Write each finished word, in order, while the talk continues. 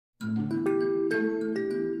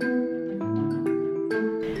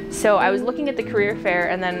So I was looking at the career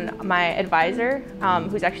fair, and then my advisor,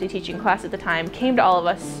 who's actually teaching class at the time, came to all of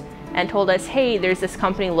us and told us, hey, there's this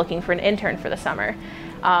company looking for an intern for the summer.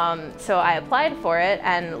 So I applied for it,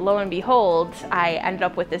 and lo and behold, I ended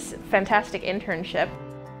up with this fantastic internship.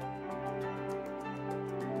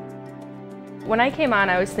 When I came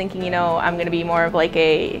on, I was thinking, you know, I'm going to be more of like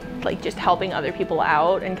just helping other people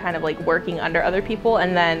out and kind of like working under other people.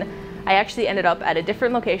 And then I actually ended up at a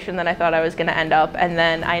different location than I thought I was going to end up. And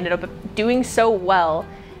then I ended up doing so well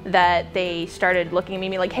that they started looking at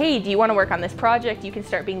me like, hey, do you want to work on this project? You can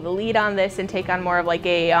start being the lead on this and take on more of like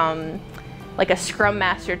a Scrum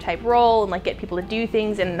Master type role and like get people to do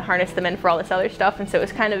things and harness them in for all this other stuff. And so it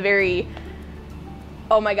was kind of very,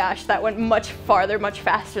 oh my gosh, that went much farther, much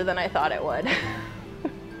faster than I thought it would.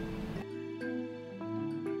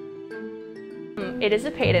 It is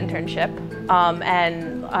a paid internship,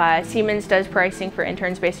 and Siemens does pricing for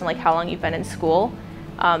interns based on like how long you've been in school.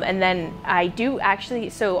 And then I do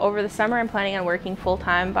actually, so over the summer I'm planning on working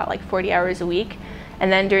full-time, about like 40 hours a week.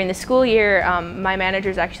 And then during the school year, my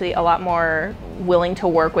manager's actually a lot more willing to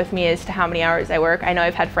work with me as to how many hours I work. I know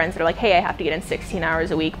I've had friends that are like, hey, I have to get in 16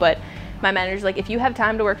 hours a week, but my manager's like, if you have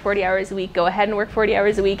time to work 40 hours a week, go ahead and work 40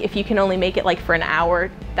 hours a week. If you can only make it like for an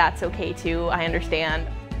hour, that's okay too, I understand.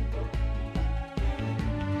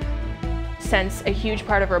 Since a huge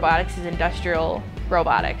part of robotics is industrial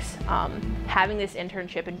robotics, having this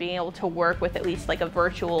internship and being able to work with at least like a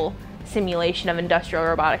virtual simulation of industrial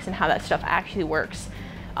robotics and how that stuff actually works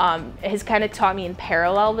has kind of taught me in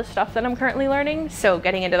parallel the stuff that I'm currently learning. So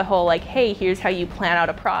getting into the whole like, hey, here's how you plan out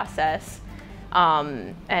a process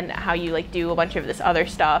and how you like do a bunch of this other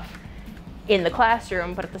stuff in the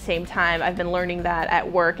classroom, but at the same time I've been learning that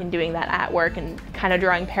at work and doing that at work and kind of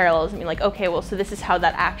drawing parallels and being like, okay, well, so this is how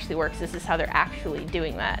that actually works, this is how they're actually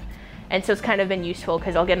doing that. And so it's kind of been useful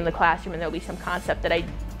because I'll get in the classroom and there'll be some concept that I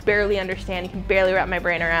barely understand, can barely wrap my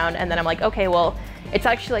brain around, and then I'm like, okay, well, it's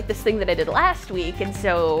actually like this thing that I did last week, and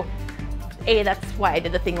so A, that's why I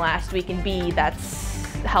did the thing last week, and B,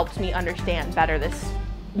 that's helped me understand better this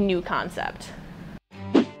new concept.